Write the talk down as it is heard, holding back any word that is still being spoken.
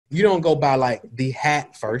you don't go buy like the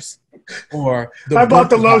hat first or the I bought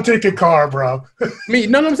the low ticket car, bro. You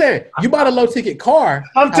know what I'm saying? You bought a low ticket car.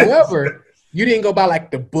 However, you didn't go buy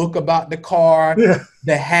like the book about the car,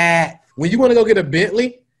 the hat. When you want to go get a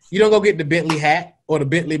Bentley, you don't go get the Bentley hat or the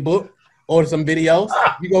Bentley book or some videos.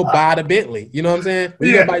 You go buy the Bentley. You know what I'm saying? When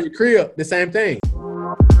you go buy your crib, the same thing.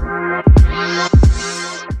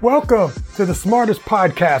 Welcome to the Smartest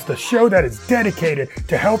Podcast, a show that is dedicated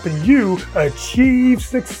to helping you achieve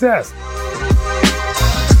success.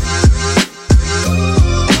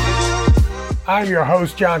 I'm your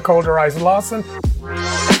host, John Colderice Lawson,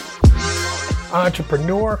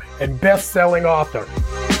 entrepreneur and best-selling author.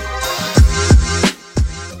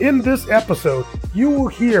 In this episode, you will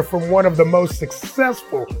hear from one of the most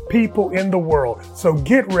successful people in the world. So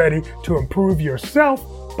get ready to improve yourself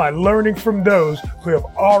by learning from those who have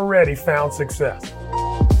already found success.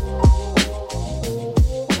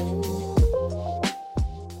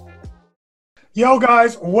 Yo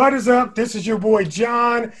guys, what is up? This is your boy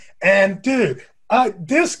John, and dude,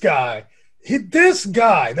 this guy,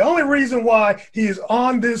 the only reason why he is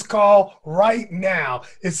on this call right now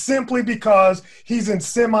is simply because he's in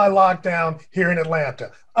semi-lockdown here in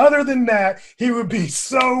Atlanta. Other than that, he would be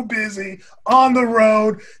so busy on the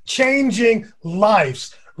road, changing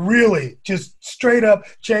lives. Really, just straight up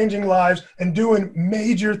changing lives and doing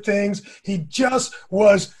major things. He just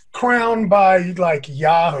was crowned by like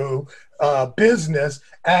Yahoo Business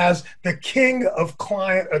as the king of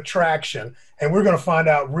client attraction. And we're going to find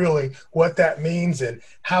out really what that means and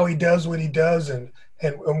how he does what he does and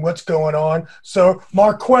what's going on. So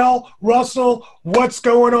Marquel Russel, what's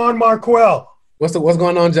going on, Marquel? What's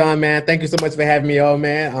going on, John, man? Thank you so much for having me on,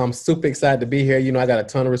 man. I'm super excited to be here. You know, I got a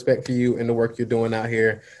ton of respect for you and the work you're doing out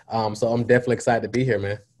here. So I'm definitely excited to be here,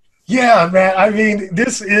 man. Yeah, man. I mean,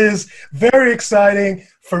 this is very exciting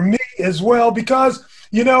for me as well because,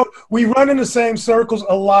 you know, we run in the same circles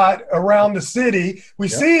a lot around the city. We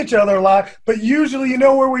see each other a lot, but usually, you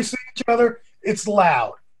know, where we see each other, it's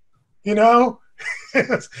loud, you know?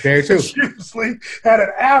 Very true. It's usually at an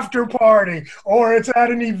after party or it's at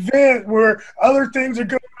an event where other things are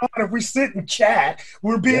going on. If we sit and chat,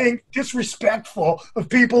 we're being disrespectful of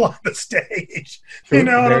people on the stage. True. You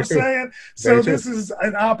know what I'm saying? So this is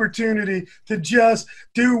an opportunity to just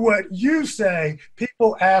do what you say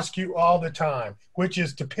people ask you all the time, which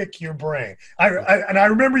is to pick your brain. And I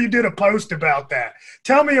remember you did a post about that.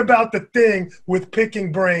 Tell me about the thing with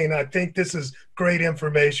picking brain. I think this is great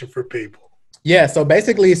information for people. Yeah, so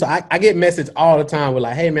basically, I get messages all the time with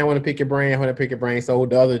like, hey, man, I want to pick your brain. I want to pick your brain. So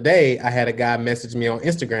the other day, I had a guy message me on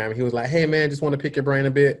Instagram. He was like, hey, man, just want to pick your brain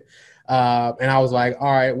a bit. And I was like,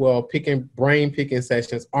 all right, well, brain picking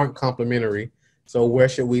sessions aren't complimentary. So where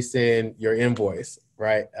should we send your invoice,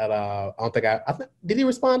 right? I don't think did he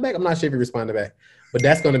respond back? I'm not sure if he responded back. But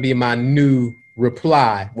that's going to be my new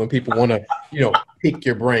reply when people want to, you know, pick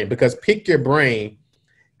your brain. Because pick your brain.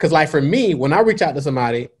 Because like for me, when I reach out to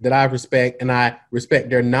somebody that I respect and I respect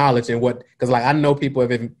their knowledge and because like I know people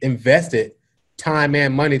have invested time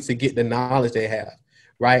and money to get the knowledge they have,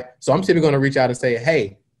 right? So I'm simply going to reach out and say,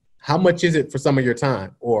 hey, how much is it for some of your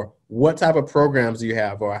time? Or what type of programs do you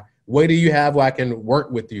have? Or what do you have where I can work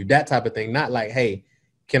with you? That type of thing. Not like, hey,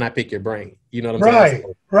 can I pick your brain? You know what I'm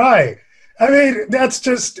saying? Right. I mean, that's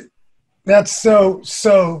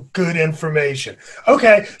so good information.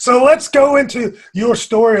 Okay, so let's go into your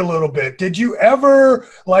story a little bit. Did you ever,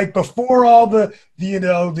 like before all the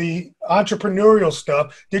entrepreneurial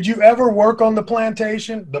stuff, did you ever work on the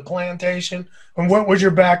plantation? And what was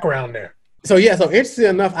your background there? So interesting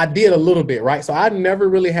enough, I did a little bit, right? So I never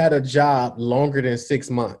really had a job longer than 6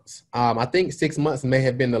 months. I think 6 months may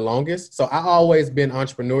have been the longest. So I always been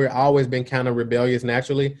entrepreneurial. I always been kind of rebellious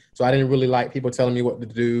naturally. So I didn't really like people telling me what to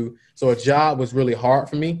do. So a job was really hard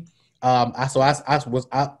for me. As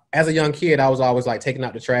a young kid, I was always like taking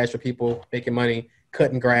out the trash for people, making money,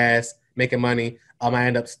 cutting grass, making money. I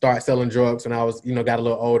ended up start selling drugs when I was, got a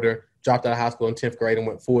little older, dropped out of high school in 10th grade and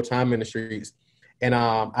went full time in the streets. And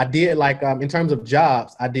I did like, in terms of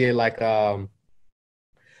jobs, I did like, I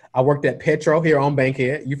worked at Petro here on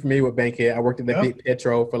Bankhead. You familiar with Bankhead? I worked at the big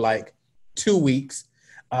Petro for like 2 weeks.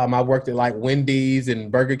 I worked at like Wendy's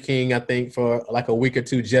and Burger King, I think, for like a week or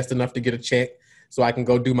two, just enough to get a check so I can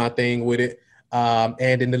go do my thing with it. And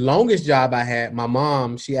then the longest job I had, my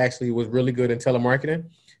mom, she actually was really good in telemarketing.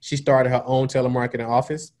 She started her own telemarketing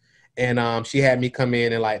office, and she had me come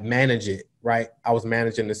in and like manage it. Right. I was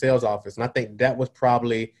managing the sales office. And I think that was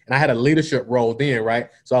probably, and I had a leadership role then, right?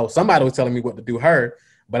 So somebody was telling me what to do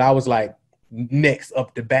but I was like next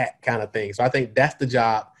up the bat kind of thing. So I think that's the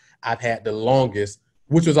job I've had the longest,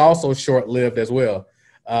 which was also short-lived as well.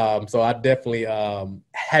 So I definitely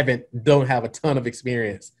don't have a ton of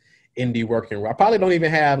experience in the working world. I probably don't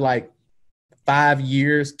even have like 5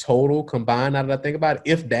 years total combined, now that I think about it,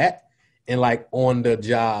 if that, and like on the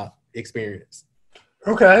job experience.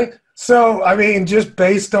 Okay. So, I mean, just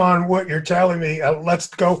based on what you're telling me, let's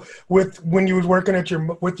go with when you was working at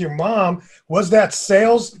with your mom. Was that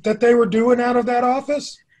sales that they were doing out of that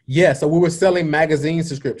office? Yeah, so we were selling magazine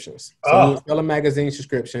subscriptions. So we were Oh, selling magazine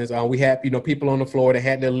subscriptions. We had, people on the floor that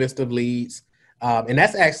had their list of leads. And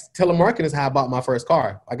that's actually telemarketing is how I bought my first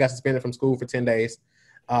car. I got suspended from school for 10 days.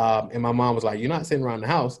 And my mom was like, "You're not sitting around the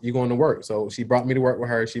house, you're going to work." So she brought me to work with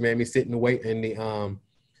her. She made me sit and wait in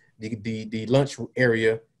the lunch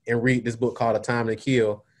area and read this book called A Time to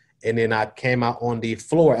Kill. And then I came out on the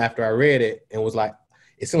floor after I read it and was like,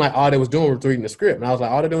 it seemed like all they was doing was reading the script. And I was like,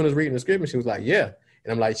 all they're doing is reading the script. And she was like, yeah.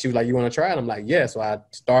 And I'm like, she was like, you want to try it? I'm like, yeah. So I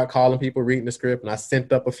start calling people, reading the script, and I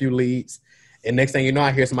sent up a few leads. And next thing you know,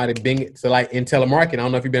 I hear somebody bing it. So like in telemarketing, I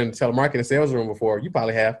don't know if you've been in the telemarketing sales room before. You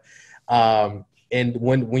probably have. And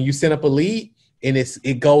when you send up a lead and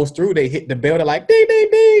it goes through, they hit the bell. They're like, ding, ding,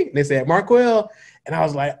 ding. And they said, Marquel. And I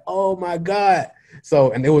was like, oh my God.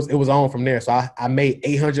 So, and it was on from there. So I made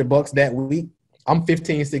 $800 that week. I'm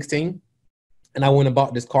 15, 16. And I went and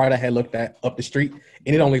bought this car that I had looked at up the street,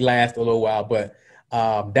 and it only lasted a little while. But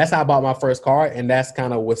that's how I bought my first car. And that's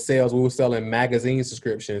kind of what sales. We were selling magazine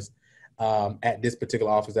subscriptions at this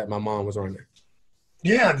particular office that my mom was running.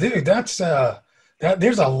 yeah, dude, there's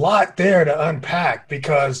a lot there to unpack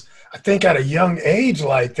because I think at a young age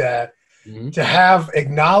like that, Mm-hmm. to have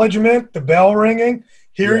acknowledgement, the bell ringing,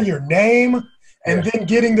 hearing Yeah. your name, and Yeah. then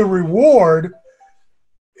getting the reward,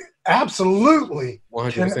 absolutely.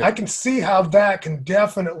 100%. I can see how that can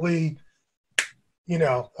definitely,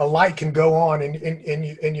 a light can go on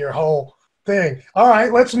in your whole thing. All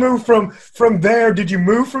right, let's move from there. Did you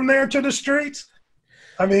move from there to the streets?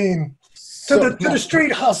 I mean, to So the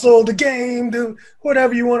street hustle, the game, the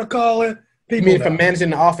whatever you want to call it. you People mean know. from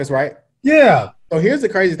managing the office, right? Yeah. So here's the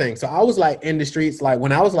crazy thing. So I was like in the streets, like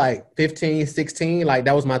when I was like 15, 16, like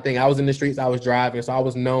that was my thing. I was in the streets, I was driving. So I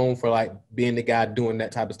was known for like being the guy doing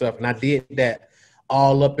that type of stuff. And I did that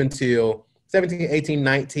all up until 17, 18,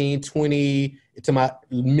 19, 20, to my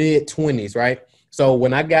mid 20s, right? So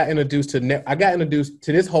when I got introduced to I got introduced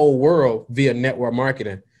to this whole world via network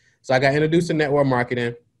marketing. So I got introduced to network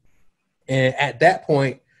marketing. And at that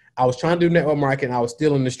point, I was trying to do network marketing. I was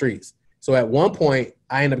still in the streets. So at one point,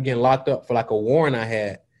 I ended up getting locked up for like a warrant I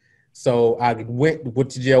had. So I went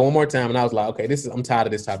to jail one more time, and I was like, okay, I'm tired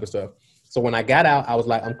of this type of stuff. So when I got out, I was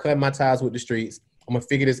like, I'm cutting my ties with the streets. I'm gonna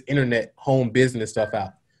figure this internet home business stuff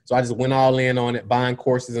out. So I just went all in on it, buying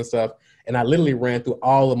courses and stuff. And I literally ran through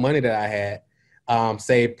all the money that I had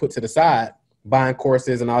saved, put to the side, buying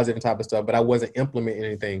courses and all this different type of stuff, but I wasn't implementing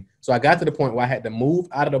anything. So I got to the point where I had to move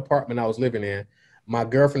out of the apartment I was living in. My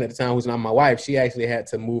girlfriend at the time, who's not my wife, she actually had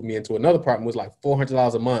to move me into another apartment. It was like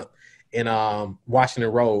 $400 a month in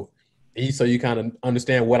Washington Road. So you kind of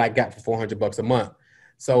understand what I got for $400 a month.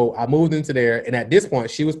 So I moved into there, and at this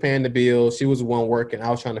point, she was paying the bills. She was the one working.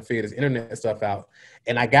 I was trying to figure this internet stuff out.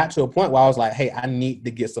 And I got to a point where I was like, hey, I need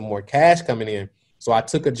to get some more cash coming in. So I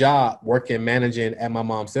took a job working, managing at my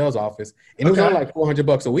mom's sales office, and it was only like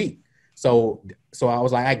 $400 a week. So I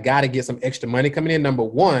was like, I got to get some extra money coming in, number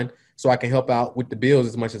one, so I can help out with the bills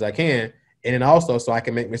as much as I can. And then also so I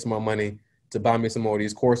can make me some more money to buy me some more of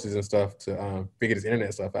these courses and stuff to figure this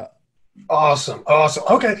internet stuff out. Awesome.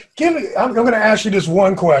 Okay. I'm going to ask you this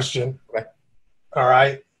one question. Okay. All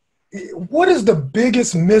right. What is the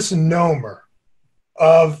biggest misnomer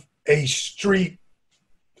of a street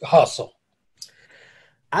hustle?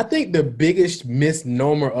 I think the biggest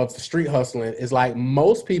misnomer of street hustling is like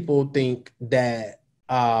most people think that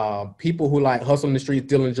people who like hustle in the streets,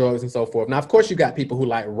 dealing drugs and so forth. Now, of course, you got people who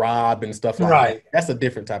like rob and stuff like that. That's a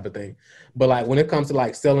different type of thing. But like when it comes to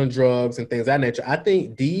like selling drugs and things of that nature, I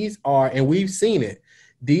think these are, and we've seen it,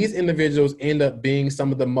 these individuals end up being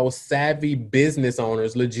some of the most savvy business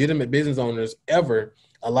owners, legitimate business owners ever.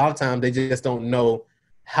 A lot of times they just don't know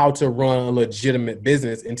how to run a legitimate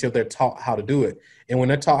business until they're taught how to do it. And when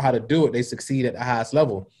they're taught how to do it, they succeed at the highest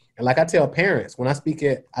level. And like I tell parents, when I speak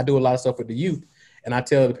I do a lot of stuff with the youth, and I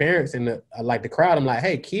tell the parents and the crowd, I'm like,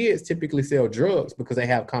 hey, kids typically sell drugs because they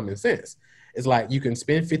have common sense. It's like you can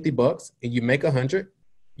spend $50 and you make 100.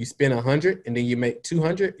 You spend 100 and then you make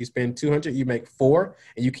 200. You spend 200, you make 4,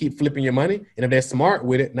 and you keep flipping your money. And if they're smart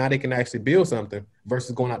with it, now they can actually build something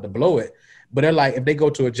versus going out to blow it. But they're like, if they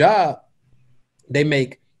go to a job, they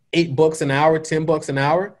make $8 an hour, $10 an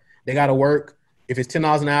hour. They got to work. If it's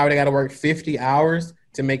 $10 an hour, they got to work 50 hours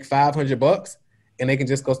to make $500. and they can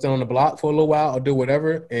just go stand on the block for a little while or do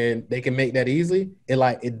whatever, and they can make that easily,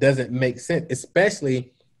 it doesn't make sense,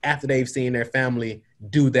 especially after they've seen their family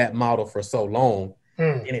do that model for so long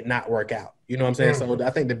and it not work out. You know what I'm saying? So I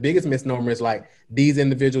think the biggest misnomer is like these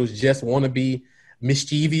individuals just want to be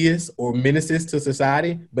mischievous or menaces to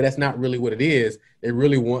society, but that's not really what it is. They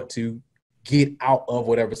really want to get out of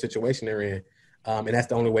whatever situation they're in. And that's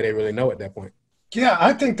the only way they really know at that point. Yeah,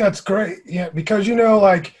 I think that's great. Yeah, because,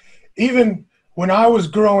 like even when I was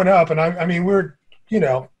growing up, and I mean, we're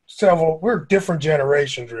different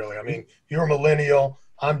generations, really. I mean, you're a millennial,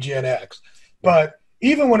 I'm Gen X. But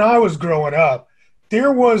even when I was growing up,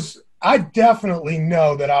 I definitely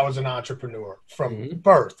know that I was an entrepreneur from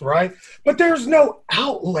birth, right? But there's no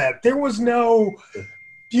outlet. There was no,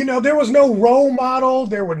 there was no role model.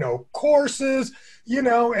 There were no courses, and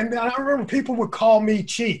I remember people would call me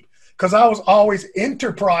cheap because I was always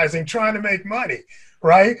enterprising, trying to make money,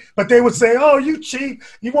 right? But they would say, oh, you cheap.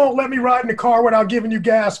 You won't let me ride in the car without giving you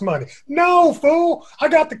gas money. No, fool. I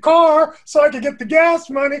got the car so I can get the gas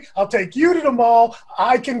money. I'll take you to the mall.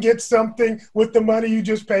 I can get something with the money you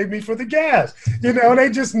just paid me for the gas. They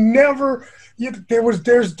just never,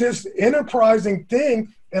 there's this enterprising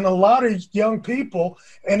thing in a lot of young people.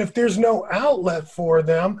 And if there's no outlet for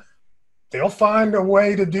them, they'll find a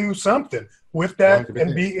way to do something with that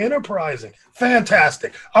and be enterprising.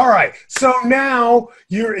 Fantastic. All right. So now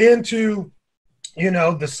you're into,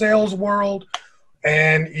 the sales world,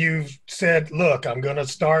 and you've said, look, I'm going to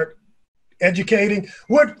start educating.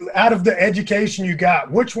 What out of the education you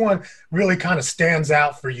got, which one really kind of stands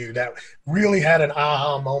out for you that really had an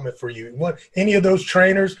aha moment for you? Any of those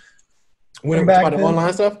trainers? When about the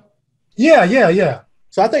online stuff? Yeah.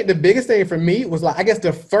 So I think the biggest thing for me was I guess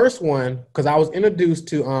the first one, because I was introduced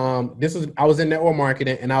to I was in network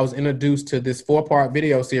marketing, and I was introduced to this 4-part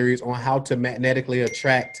video series on how to magnetically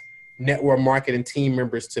attract network marketing team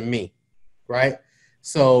members to me, right?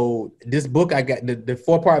 So this book I got, the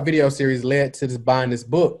 4-part video series led to buying this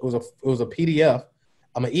book. It was a PDF,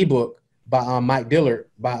 an ebook by Mike Dillard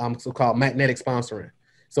called Magnetic Sponsoring.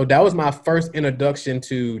 So that was my first introduction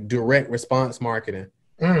to direct response marketing.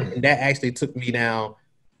 And that actually took me down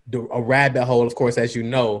a rabbit hole, of course, as you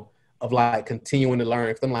know, of continuing to learn.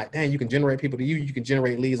 Because I'm like, dang, you can generate people to you. You can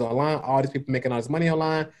generate leads online. All these people making all this money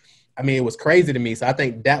online. I mean, it was crazy to me. So I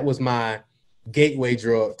think that was my gateway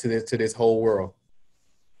drug to this whole world.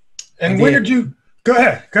 And when did you go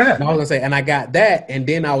ahead? I was gonna say, and I got that, and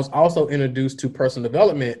then I was also introduced to personal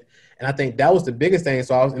development, and I think that was the biggest thing.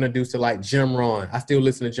 So I was introduced to Jim Rohn. I still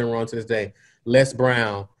listen to Jim Rohn to this day. Les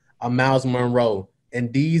Brown, Miles Monroe,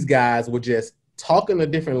 and these guys were just talking a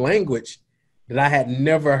different language that I had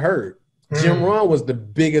never heard. Jim Rohn was the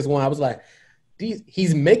biggest one. I was like,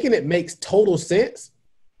 he's making it makes total sense,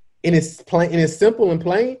 and it's plain, and it's simple and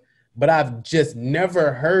plain, but I've just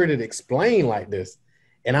never heard it explained like this.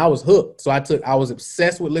 And I was hooked. So I was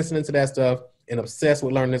obsessed with listening to that stuff and obsessed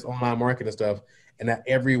with learning this online marketing stuff. And at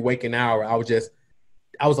every waking hour, I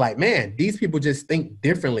was like, man, these people just think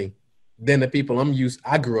differently than the people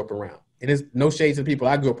I grew up around. And there's no shade to the people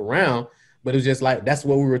I grew up around, but it was just that's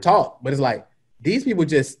what we were taught. But it's these people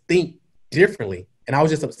just think differently. And I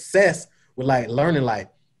was just obsessed with learning,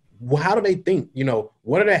 how do they think?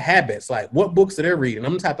 What are their habits? What books are they reading?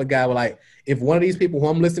 I'm the type of guy where if one of these people who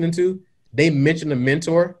I'm listening to, they mention a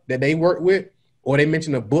mentor that they work with, or they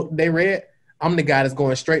mention a book they read, I'm the guy that's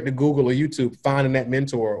going straight to Google or YouTube, finding that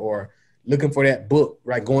mentor or looking for that book,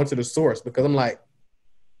 right? Going to the source, because I'm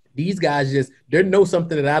these guys they know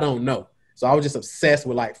something that I don't know. So I was just obsessed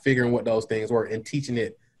with figuring what those things were and teaching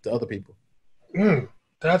it to other people.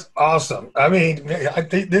 That's awesome. I mean, I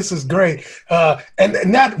think this is great.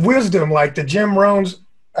 And that wisdom, the Jim Rohn's,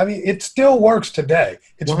 I mean, it still works today.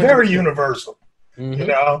 It's 100%. Very universal.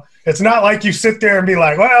 It's not like you sit there and be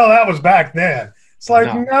like, well, that was back then. It's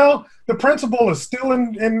no, the principle is still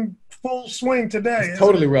in full swing today. It's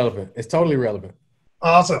totally relevant. It's totally relevant.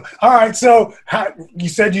 Awesome. All right. So you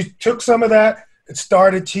said you took some of that and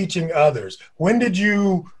started teaching others. When did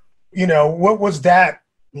you, what was that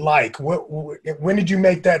like? When did you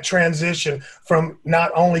make that transition from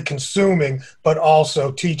not only consuming, but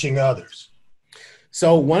also teaching others?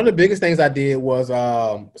 So one of the biggest things I did was,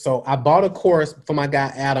 so I bought a course for my guy,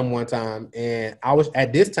 Adam, one time. And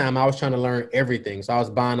at this time, I was trying to learn everything. So I was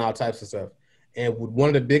buying all types of stuff. And one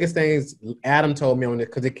of the biggest things Adam told me on it,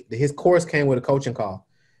 because his course came with a coaching call.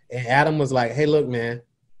 And Adam was like, hey, look, man,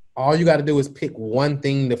 all you got to do is pick one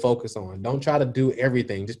thing to focus on. Don't try to do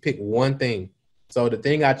everything. Just pick one thing. So the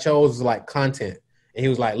thing I chose was content. And he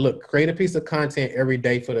was like, look, create a piece of content every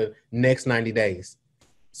day for the next 90 days.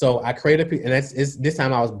 So I created a piece, and this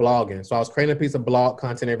time I was blogging. So I was creating a piece of blog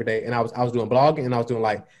content every day, and I was doing blogging, and I was doing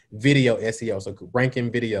like video SEO, so ranking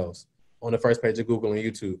videos on the first page of Google and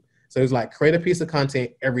YouTube. So it was like create a piece of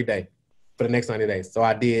content every day for the next 90 days. So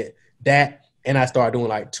I did that, and I started doing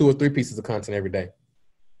like 2 or 3 pieces of content every day.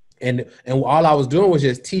 And all I was doing was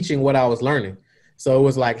just teaching what I was learning. So it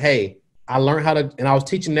was like, hey, I learned how to, and I was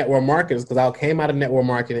teaching network marketers because I came out of network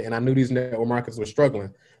marketing and I knew these network marketers were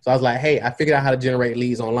struggling. So I was like, hey, I figured out how to generate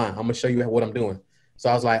leads online. I'm going to show you what I'm doing.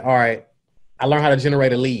 So I was like, all right, I learned how to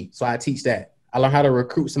generate a lead. So I teach that. I learned how to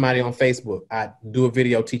recruit somebody on Facebook. I do a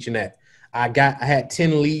video teaching that. I had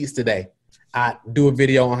 10 leads today. I do a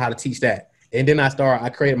video on how to teach that. And then I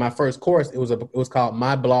created my first course. It was called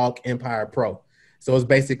My Blog Empire Pro. So it's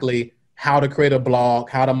basically how to create a blog,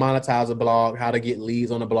 how to monetize a blog, how to get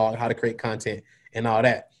leads on a blog, how to create content and all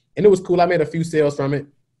that. And it was cool. I made a few sales from it.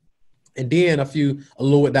 And then a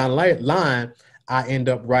little bit down the line, I end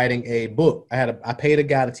up writing a book. I paid a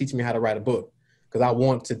guy to teach me how to write a book because I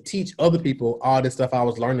want to teach other people all this stuff I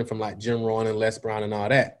was learning from like Jim Rohn and Les Brown and all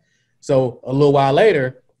that. So a little while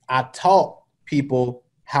later, I taught people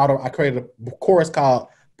I created a course called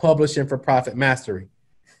Publishing for Profit Mastery.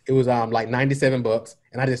 It was like $97,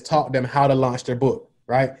 and I just taught them how to launch their book,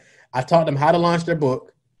 right? I taught them how to launch their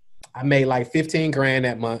book. I made like 15 grand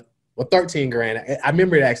that month, or 13 grand. I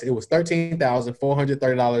remember it actually, it was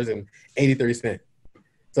 $13,430.83.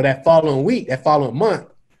 So that following month,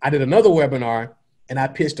 I did another webinar, and I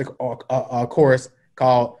pitched a course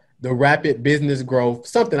called the Rapid Business Growth,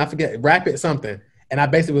 something, I forget, Rapid something. And I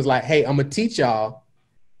basically was like, hey, I'm going to teach y'all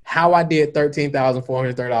how I did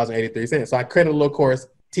 $13,430.83. So I created a little course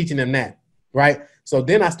teaching them that, right? So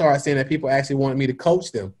then I started seeing that people actually wanted me to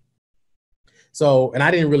coach them. So, and I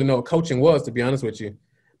didn't really know what coaching was, to be honest with you,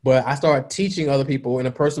 but I started teaching other people in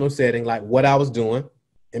a personal setting, like what I was doing,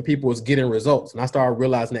 and people was getting results. And I started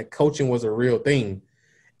realizing that coaching was a real thing.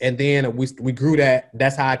 And then we grew that.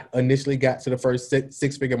 That's how I initially got to the first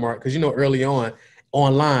six-figure mark. Because, early on,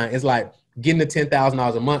 online, it's like getting to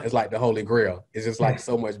 $10,000 a month is like the holy grail. It's just like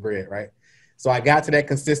so much bread, right? So I got to that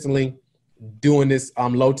consistently doing this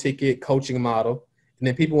low-ticket coaching model. And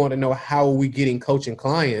then people want to know, how are we getting coaching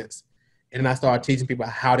clients? And then I started teaching people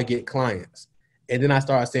how to get clients. And then I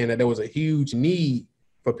started saying that there was a huge need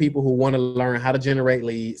for people who want to learn how to generate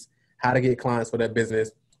leads, how to get clients for their business.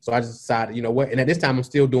 So I just decided, you know what? And at this time, I'm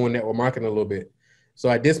still doing network marketing a little bit. So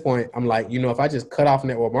at this point, I'm like, if I just cut off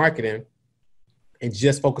network marketing and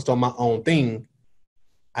just focused on my own thing,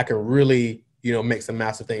 I can really, make some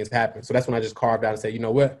massive things happen. So that's when I just carved out and said, you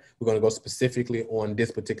know what? We're going to go specifically on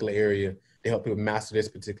this particular area to help people master this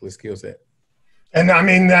particular skill set. And I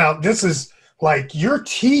mean, now this is like you're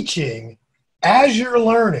teaching as you're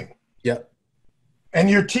learning. Yep.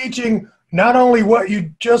 And you're teaching not only what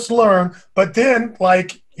you just learned, but then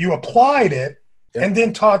like you applied it and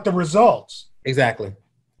then taught the results. Exactly.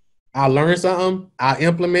 I'll learn something, I'll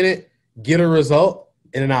implement it, get a result,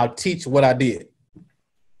 and then I'll teach what I did.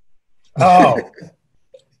 Oh,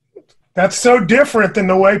 that's so different than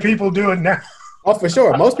the way people do it now. Oh, for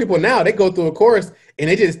sure. Most people now, they go through a course and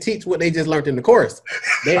they just teach what they just learned in the course.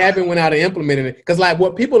 They haven't went out and implemented it. Because like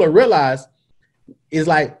what people will realize is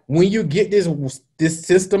like when you get this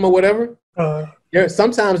system or whatever,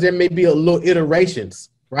 sometimes there may be a little iterations,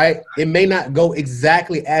 right? It may not go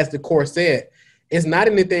exactly as the course said. It's not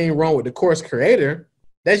anything wrong with the course creator.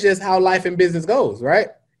 That's just how life and business goes, right?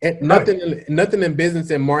 And nothing in business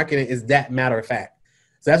and marketing is that matter of fact.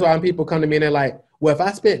 So that's why when people come to me and they're like, well, if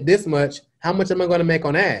I spent this much, how much am I going to make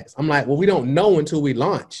on ads? I'm like, well, we don't know until we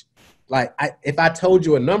launch. Like, if I told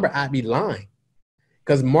you a number, I'd be lying.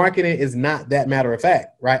 Because marketing is not that matter of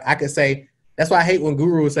fact, right? I could say, that's why I hate when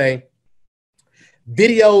gurus say,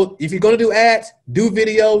 video, if you're going to do ads, do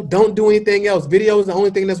video, don't do anything else. Video is the only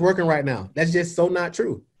thing that's working right now. That's just so not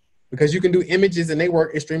true. Because you can do images and they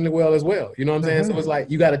work extremely well as well. You know what I'm saying? So it's like,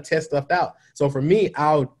 you got to test stuff out. So for me,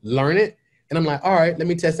 I'll learn it and I'm like, all right, let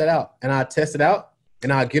me test that out. And I'll test it out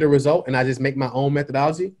and I'll get a result and I just make my own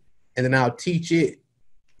methodology. And then I'll teach it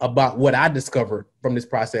about what I discovered from this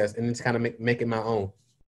process and just kind of make it my own.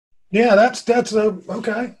 Yeah, that's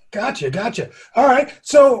okay. Gotcha. All right.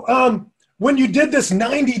 So when you did this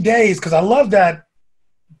 90 days, because I love that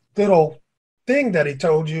little thing that he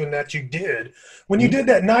told you and that you did, when you did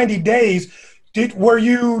that 90 days, did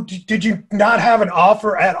you not have an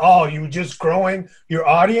offer at all? You were just growing your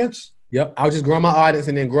audience? Yep. I was just growing my audience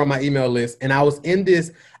and then growing my email list. And I was in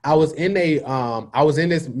this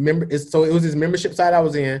membership site I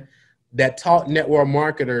was in that taught network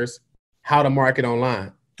marketers how to market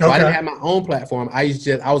online. So I didn't have my own platform. I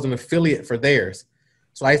was an affiliate for theirs.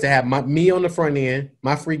 So I used to have me on the front end,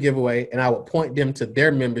 my free giveaway, and I would point them to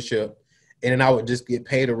their membership, and then I would just get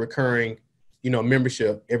paid a recurring,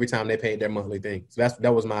 membership every time they paid their monthly thing. So it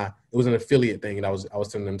was an affiliate thing that I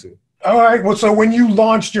was sending them to. All right. Well, so when you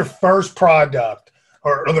launched your first product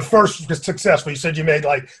or the first successful, you said you made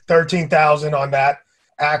like 13,000 on that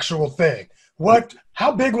actual thing.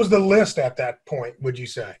 How big was the list at that point, would you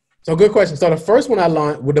say? So good question. So the first one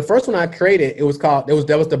I created, that was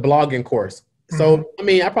the blogging course. So,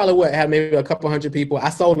 I probably would have maybe a couple hundred people. I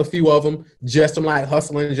sold a few of them, just from like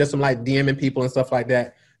hustling, just from like DMing people and stuff like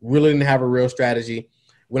that. Really didn't have a real strategy.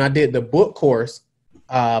 When I did the book course,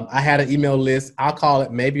 I had an email list. I'll call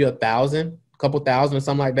it maybe 1,000, a couple thousand or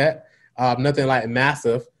something like that. Nothing like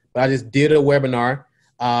massive, but I just did a webinar,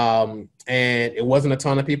 and it wasn't a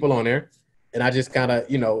ton of people on there. And I just kind of,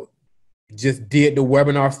 just did the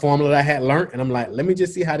webinar formula that I had learned. And I'm like, let me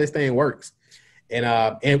just see how this thing works. And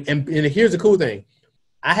here's the cool thing.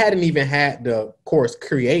 I hadn't even had the course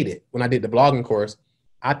created when I did the blogging course.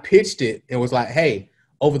 I pitched it and was like, hey,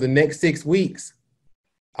 over the next 6 weeks,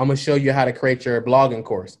 I'm going to show you how to create your blogging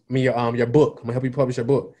course. Your book. I'm going to help you publish your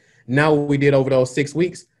book. Now what we did over those 6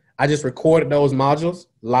 weeks, I just recorded those modules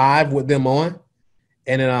live with them on.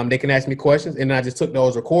 And then they can ask me questions. And then I just took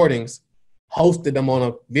those recordings, hosted them on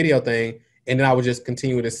a video thing, and then I would just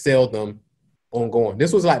continue to sell them ongoing.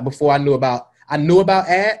 This was like before I knew about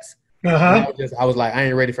ads. I was like, I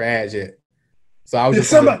ain't ready for ads yet. So I was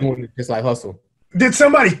just doing it just like hustle. Did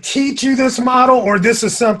somebody teach you this model, or this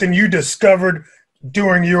is something you discovered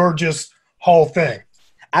during your just whole thing?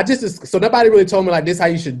 So nobody really told me like this how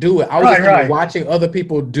you should do it. I was just watching other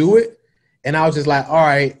people do it, and I was just like, all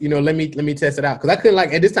right, let me test it out. Because I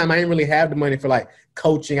couldn't at this time I didn't really have the money for like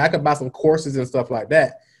coaching. I could buy some courses and stuff like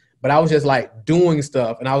that, but I was just like doing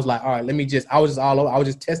stuff, and I was like, all right, I was just all over. I was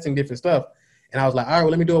just testing different stuff. And I was like, all right,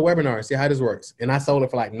 well, let me do a webinar and see how this works. And I sold it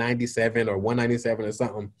for like 97 or 197 or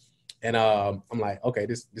something. And I'm like, okay,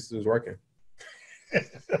 this is working.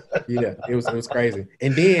 Yeah, it was crazy.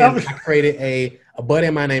 And then I created a buddy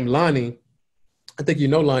of mine named Lonnie. I think you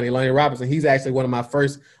know Lonnie Robinson. He's actually one of my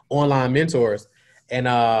first online mentors. And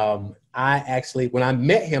when I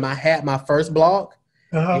met him, I had my first blog.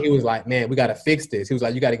 And he was like, man, we got to fix this. He was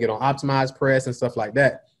like, you got to get on Optimized Press and stuff like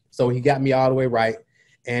that. So he got me all the way right.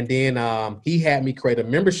 And then he had me create a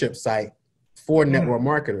membership site for network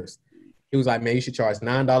marketers. He was like, man, you should charge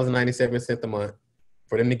 $9.97 a month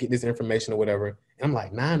for them to get this information or whatever. And I'm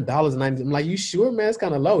like, $9.90. I'm like, you sure, man? It's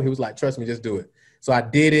kind of low. He was like, trust me, just do it. So I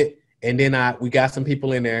did it. And then we got some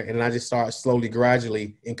people in there, and then I just started slowly,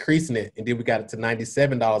 gradually increasing it. And then we got it to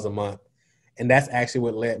 $97 a month. And that's actually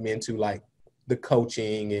what led me into like the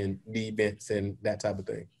coaching and the events and that type of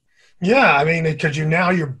thing. Yeah, because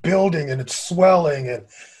you're building and it's swelling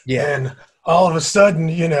and all of a sudden,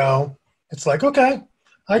 it's like, okay,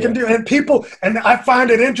 I can do it. And I find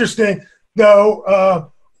it interesting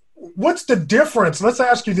though. What's the difference? Let's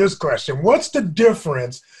ask you this question. What's the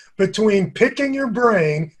difference between picking your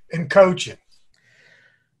brain and coaching?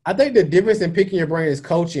 I think the difference in picking your brain is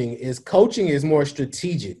coaching is more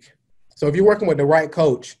strategic. So if you're working with the right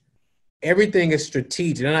coach, everything is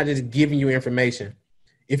strategic. They're not just giving you information.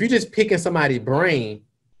 If you're just picking somebody's brain,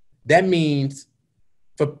 that means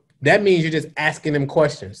you're just asking them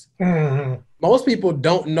questions. Mm-hmm. Most people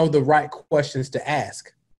don't know the right questions to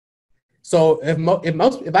ask. So if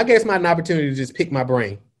I gave somebody an opportunity to just pick my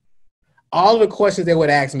brain, all of the questions they would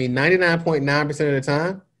ask me 99.9% of the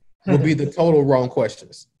time would be the total wrong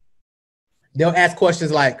questions. They'll ask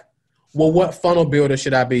questions like, well, what funnel builder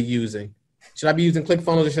should I be using? Should I be using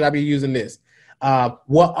ClickFunnels or should I be using this?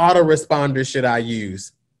 What autoresponder should I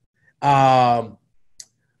use?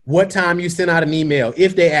 What time you send out an email,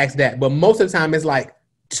 if they ask that. But most of the time it's like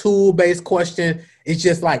tool-based question. It's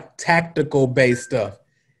just like tactical-based stuff.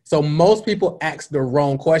 So most people ask the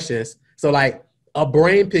wrong questions. So like a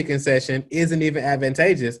brain picking session isn't even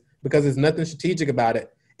advantageous because there's nothing strategic about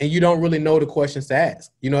it. And you don't really know the questions to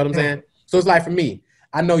ask. You know what I'm saying? So it's like for me,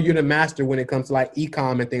 I know you're the master when it comes to like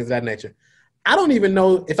e-com and things of that nature. I don't even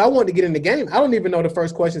know if I want to get in the game. I don't even know the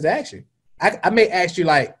first questions to ask you. I may ask you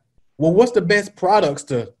like, well, what's the best products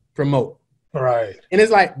to promote? Right. And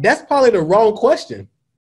it's like, that's probably the wrong question.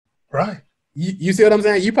 Right. You see what I'm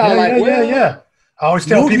saying? You probably yeah. I always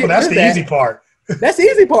tell people that's the easy part. That's the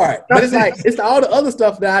easy part. But it's like, it's all the other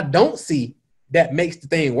stuff that I don't see that makes the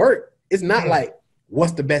thing work. It's not like,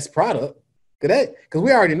 what's the best product? Because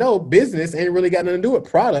we already know business ain't really got nothing to do with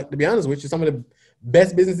product, to be honest with you. Some of the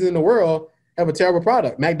best businesses in the world have a terrible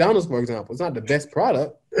product. McDonald's, for example, it's not the best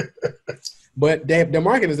product, but their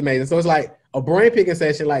marketing is amazing. So it's like a brain picking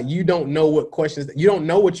session. Like you don't know what questions, you don't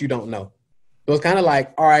know what you don't know. So it's kind of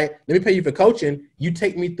like, all right, let me pay you for coaching. You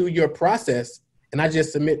take me through your process, and I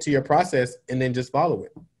just submit to your process and then just follow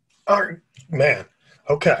it. All right, man.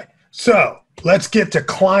 Okay. So let's get to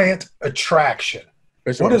client attraction.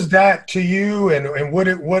 For What sure. is that to you, and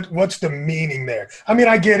what's the meaning there? I mean,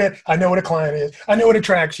 I get it. I know what a client is. I know what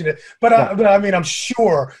attraction is. But I mean, I'm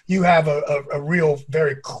sure you have a real,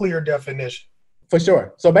 very clear definition. For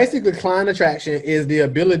sure. So basically, client attraction is the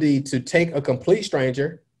ability to take a complete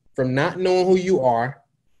stranger from not knowing who you are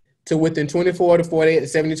to within 24 to 48 to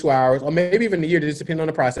 72 hours, or maybe even a year, just depending on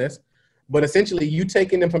the process. But essentially, you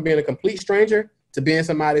taking them from being a complete stranger to being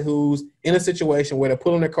somebody who's in a situation where they're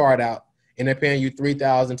pulling their card out and they're paying you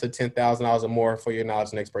 $3,000 to $10,000 or more for your knowledge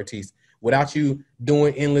and expertise, without you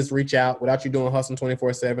doing endless reach out, without you doing hustling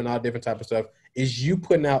 24/7, all different type of stuff. Is you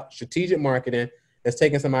putting out strategic marketing that's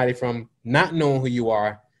taking somebody from not knowing who you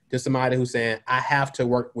are to somebody who's saying, I have to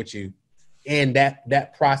work with you. And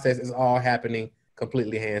that process is all happening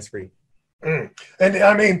completely hands-free. And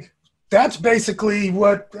I mean, that's basically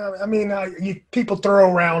what I mean. People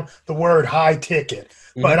throw around the word high ticket,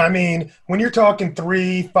 but I mean, when you're talking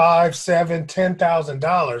 $3, $5, $7,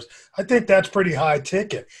 $10,000, I think that's pretty high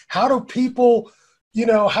ticket. How do people,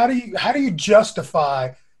 how do you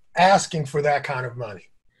justify asking for that kind of money?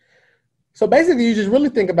 So basically, you just really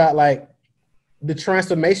think about like the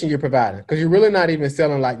transformation you're providing, because you're really not even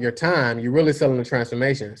selling like your time. You're really selling the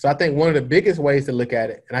transformation. So I think one of the biggest ways to look at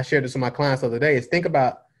it, and I shared this with my clients the other day, is think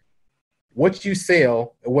about what you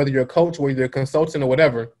sell, whether you're a coach, whether you're a consultant or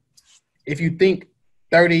whatever. If you think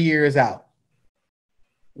 30 years out,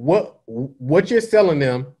 what you're selling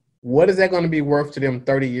them, what is that going to be worth to them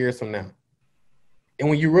 30 years from now? And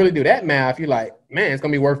when you really do that math, you're like, man, it's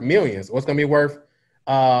going to be worth millions, or it's going to be worth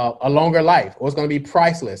a longer life, or it's going to be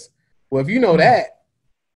priceless. Well, if you know that,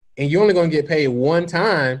 and you're only going to get paid one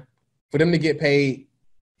time for them to get paid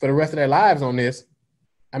for the rest of their lives on this,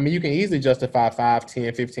 I mean, you can easily justify 5,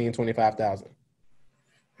 10, 15, 25,000.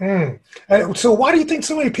 And so why do you think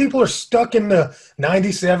so many people are stuck in the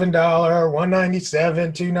 $97,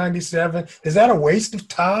 $197, $297? Is that a waste of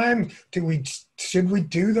time? Should we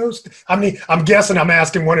do those? I mean, I'm guessing I'm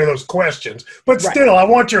asking one of those questions, but still, I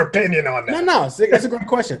want your opinion on that. No, that's a great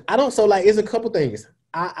question. It's a couple things.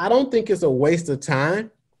 I don't think it's a waste of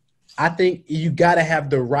time. I think you got to have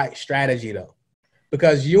the right strategy though,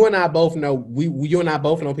 because you and I both know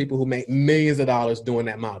people who make millions of dollars doing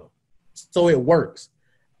that model. So it works.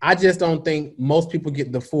 I just don't think most people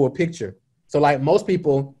get the full picture. So like most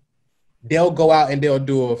people, they'll go out and they'll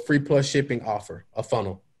do a free plus shipping offer, a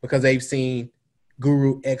funnel, because they've seen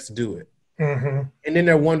Guru X do it. And then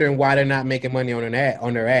they're wondering why they're not making money on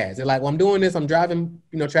their ads. They're like, well, I'm doing this. I'm driving,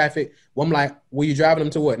 traffic. Well, I'm like, well, you driving them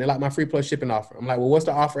to what? And they're like, my free plus shipping offer. I'm like, well, what's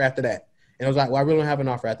the offer after that? And I was like, well, I really don't have an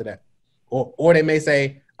offer after that. Or they may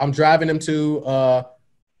say, I'm driving them to,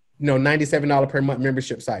 $97 per month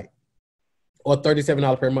membership site, or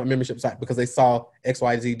 $37 per month membership site, because they saw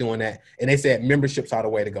XYZ doing that. And they said memberships are the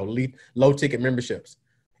way to go, low ticket memberships.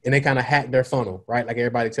 And they kind of hack their funnel, right? Like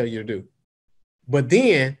everybody tell you to do. But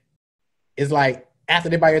then it's like, after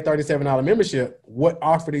they buy your $37 membership, what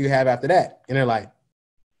offer do you have after that? And they're like,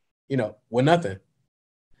 well, nothing.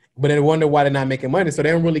 But they wonder why they're not making money. So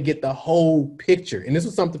they don't really get the whole picture. And this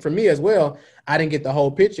was something for me as well. I didn't get the whole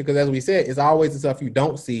picture because, as we said, it's always the stuff you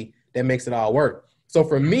don't see that makes it all work. So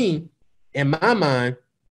for me, in my mind,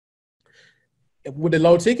 with the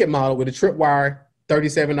low ticket model, with the Tripwire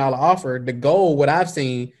 $37 offer, the goal, what I've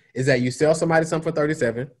seen, is that you sell somebody something for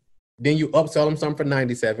 $37, then you upsell them something for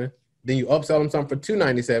 $97, then you upsell them something for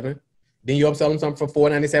 $297, then you upsell them something for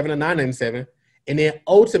 $497 or $997, and then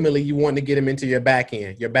ultimately you want to get them into your back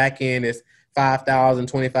end. Your back end is $5,000,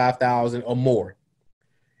 $25,000 or more.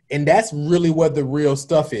 And that's really what the real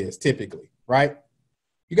stuff is typically, right?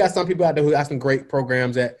 You got some people out there who got some great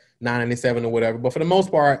programs at $997 or whatever, but for the most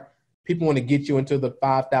part, people want to get you into the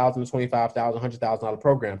 $5,000, $25,000, $100,000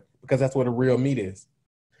 program, because that's where the real meat is.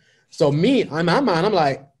 So me, in my mind, I'm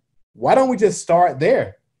like, why don't we just start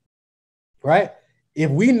there, right? If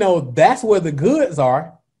we know that's where the goods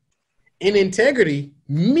are, in integrity,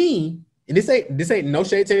 and this ain't no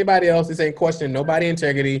shade to anybody else, this ain't questioning nobody's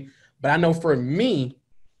integrity, but I know for me,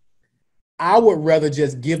 I would rather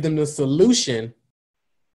just give them the solution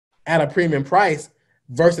at a premium price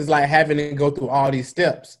versus like having to go through all these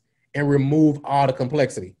steps and remove all the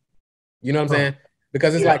complexity. You know what I'm saying?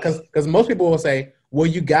 Because it's like, because most people will say, well,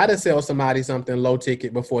 you got to sell somebody something low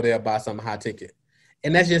ticket before they'll buy something high ticket.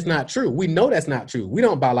 And that's just not true. We know that's not true. We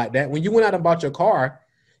don't buy like that. When you went out and bought your car,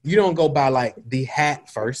 you don't go buy like the hat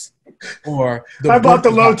first or I bought the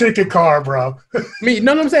low ticket car, bro. You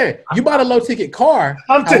know what I'm saying? You bought a low ticket car.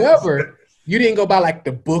 However, You didn't go buy like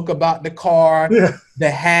the book about the car, Yeah. the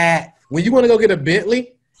hat. When you want to go get a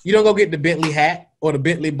Bentley, you don't go get the Bentley hat or the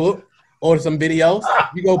Bentley book or some videos.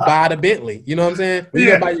 You go buy the Bentley. You know what I'm saying? When you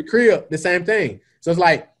Yeah. go buy your crib, the same thing. So it's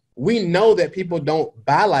like, we know that people don't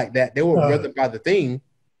buy like that. They would rather buy the thing.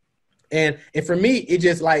 And for me, it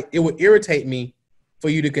just like, it would irritate me for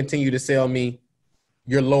you to continue to sell me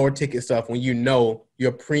your lower ticket stuff when you know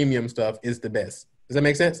your premium stuff is the best. Does that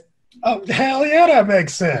make sense? Oh, hell yeah, that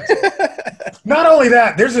makes sense. Not only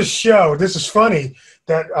that, there's a show. This is funny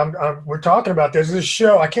that we're talking about. There's this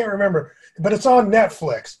show, I can't remember, but it's on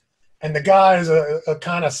Netflix. And the guy is a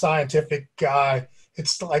kind of scientific guy.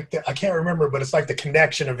 It's like, I can't remember, but it's like the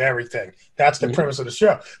connection of everything. That's the premise of the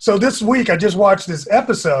show. So this week, I just watched this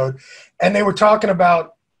episode, and they were talking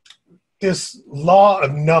about this law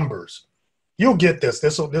of numbers. You'll get this.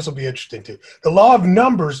 This will be interesting too. The law of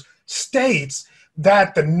numbers states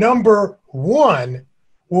that the number 1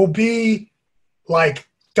 will be like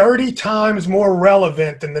 30 times more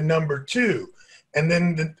relevant than the number 2. And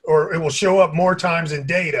then, or it will show up more times in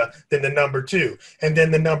data than the number 2. And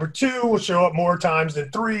then the number 2 will show up more times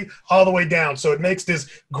than 3, all the way down. So it makes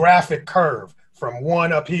this graphic curve from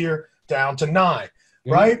 1 up here down to 9,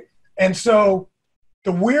 right? And so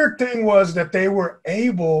the weird thing was that they were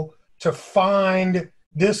able to find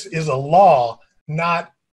this is a law,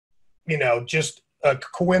 not, just a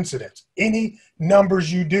coincidence. Any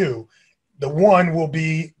numbers you do, the 1 will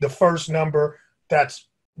be the first number that's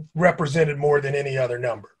represented more than any other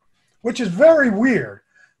number, which is very weird,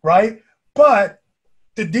 right? But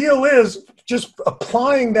the deal is, just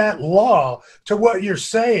applying that law to what you're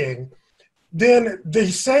saying, then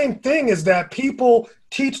the same thing is that people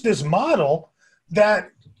teach this model that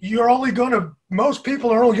most people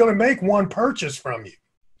are only going to make 1 purchase from you.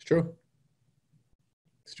 It's true.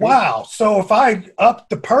 Wow. So if I up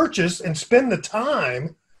the purchase and spend the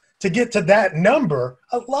time to get to that number,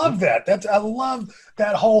 I love that. I love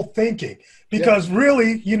that whole thinking, because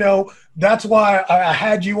really, that's why I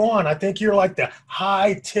had you on. I think you're like the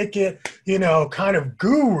high ticket, kind of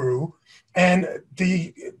guru. And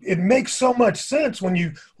it makes so much sense when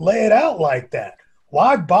you lay it out like that.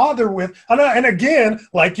 Why bother with, and again,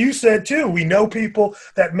 like you said too, we know people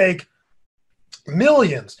that make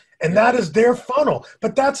millions, and that is their funnel,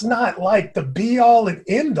 but that's not like the be all and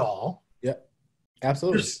end all. Yeah,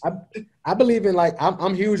 absolutely. I believe in, like,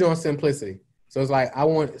 I'm huge on simplicity. So it's like, I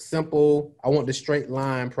want simple, I want the straight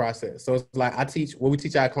line process. So it's like, what we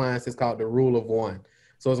teach our clients is called the rule of 1.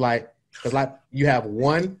 So it's like, because like you have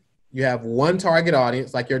one target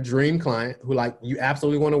audience, like your dream client who like you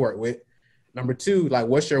absolutely want to work with. Number 2, like,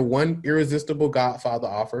 what's your one irresistible Godfather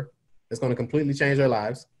offer that's going to completely change their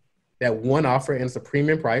lives? That one offer, and it's a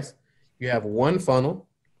premium price. You have one funnel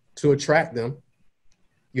to attract them.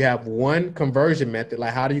 You have one conversion method,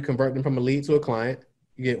 like how do you convert them from a lead to a client?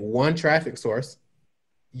 You get one traffic source.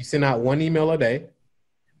 You send out one email a day.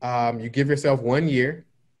 You give yourself 1 year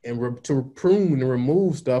to prune and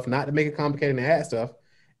remove stuff, not to make it complicated and add stuff,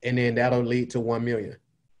 and then that'll lead to 1 million.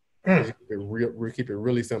 Keep it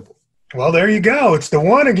really simple. Well, there you go. It's the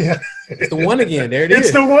 1 again. It's the 1 again. There it is.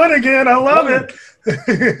 It's the 1 again. I love it.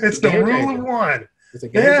 It's the rule of 1.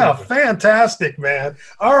 Yeah, fantastic, man.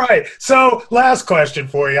 All right. So last question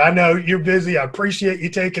for you. I know you're busy. I appreciate you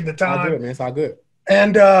taking the time. All good, man. It's all good.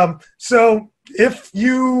 And so if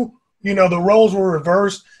the roles were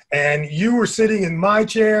reversed and you were sitting in my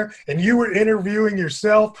chair and you were interviewing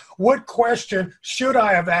yourself, what question should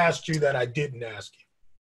I have asked you that I didn't ask you?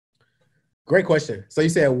 Great question. So you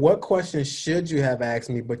said, what question should you have asked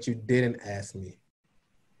me, but you didn't ask me?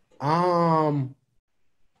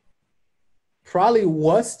 Probably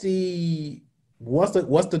what's the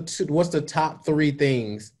top 3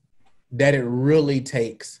 things that it really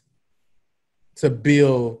takes to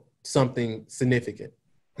build something significant?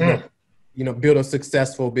 Build a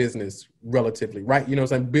successful business relatively, right? You know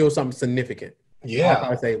what I'm saying? Build something significant. Yeah.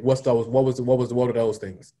 I say, what are those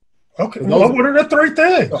things? Okay. What are the 3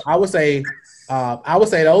 things? So I would say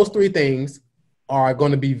those 3 things are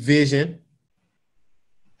going to be vision,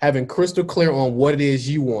 having crystal clear on what it is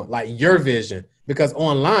you want, like your vision. Because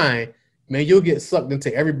online, man, you'll get sucked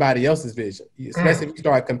into everybody else's vision, especially if you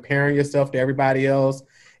start comparing yourself to everybody else,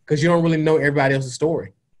 because you don't really know everybody else's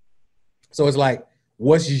story. So it's like,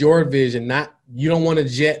 what's your vision? You don't want a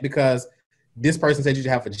jet because this person said you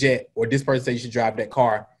should have a jet, or this person said you should drive that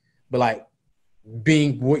car, but like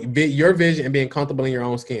being your vision and being comfortable in your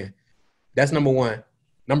own skin. That's number 1.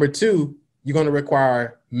 Number 2, you're going to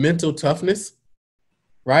require mental toughness,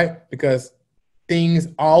 right? Because things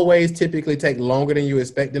always typically take longer than you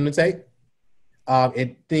expect them to take.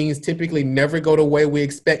 And things typically never go the way we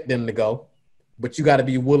expect them to go. but you got to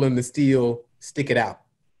be willing to still stick it out.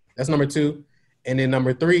 That's number 2. And then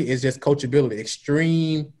number 3 is just coachability,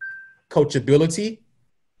 extreme coachability.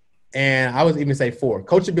 And I would even say 4.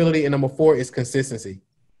 Coachability, and number 4 is consistency.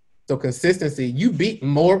 So consistency, you beat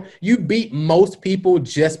most people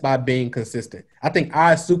just by being consistent. I think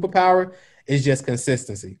our superpower is just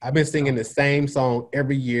consistency. I've been singing the same song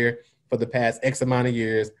every year for the past X amount of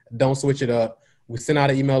years. Don't switch it up. We send out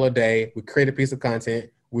an email a day. We create a piece of content.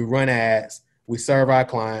 We run ads. We serve our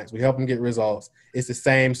clients. We help them get results. It's the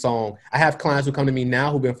same song. I have clients who come to me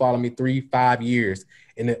now who've been following me 3-5 years.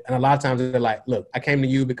 And a lot of times they're like, look, I came to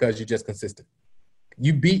you because you're just consistent.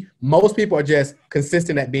 Most people are just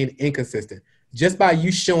consistent at being inconsistent. Just by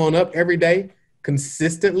you showing up every day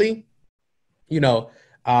consistently, you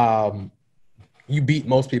beat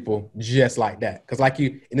most people just like that. Because like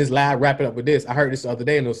you, in this live, wrap it up with this, I heard this the other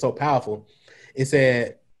day and it was so powerful. It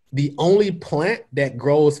said, the only plant that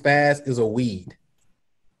grows fast is a weed.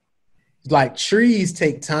 Like trees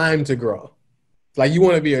take time to grow. Like you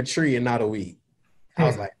want to be a tree and not a weed. I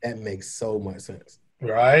was like, that makes so much sense.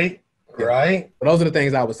 Right. Yeah. Right. But those are the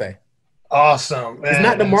things I would say. Awesome. Man, it's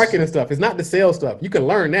not the marketing stuff. It's not the sales stuff. You can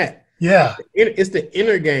learn that. Yeah. It's the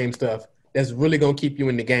inner game stuff that's really going to keep you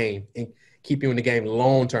in the game and keep you in the game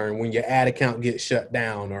long term when your ad account gets shut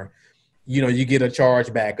down or, you get a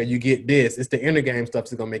charge back or you get this. It's the inner game stuff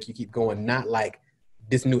that's going to make you keep going, not like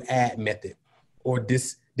this new ad method or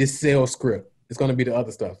this sales script. It's going to be the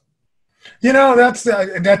other stuff.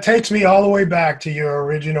 That takes me all the way back to your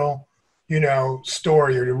original,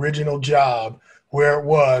 story, your original job where it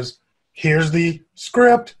was, here's the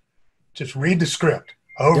script, just read the script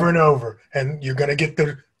over and over, and you're going to get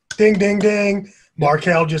the ding, ding, ding.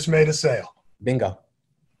 Marquel just made a sale. Bingo.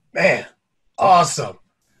 Man, awesome.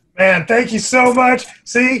 Man, thank you so much.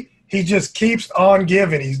 See, he just keeps on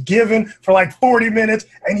giving. He's given for like 40 minutes,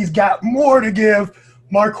 and he's got more to give.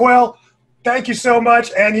 Marquel, thank you so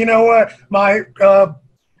much. And you know what? My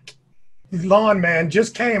lawn man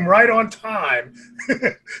just came right on time.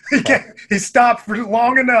 He stopped for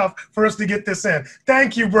long enough for us to get this in.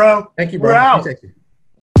 Thank you, bro. Thank you, bro. We're out.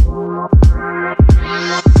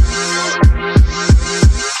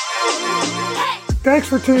 Thanks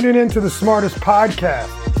for tuning in to the Smartest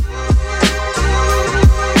Podcast.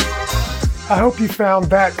 I hope you found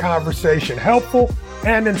that conversation helpful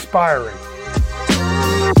and inspiring.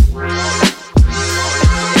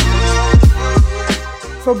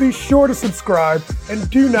 So be sure to subscribe and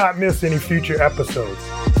do not miss any future episodes.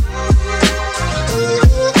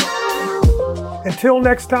 Until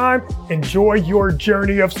next time, enjoy your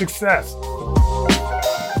journey of success.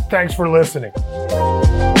 Thanks for listening.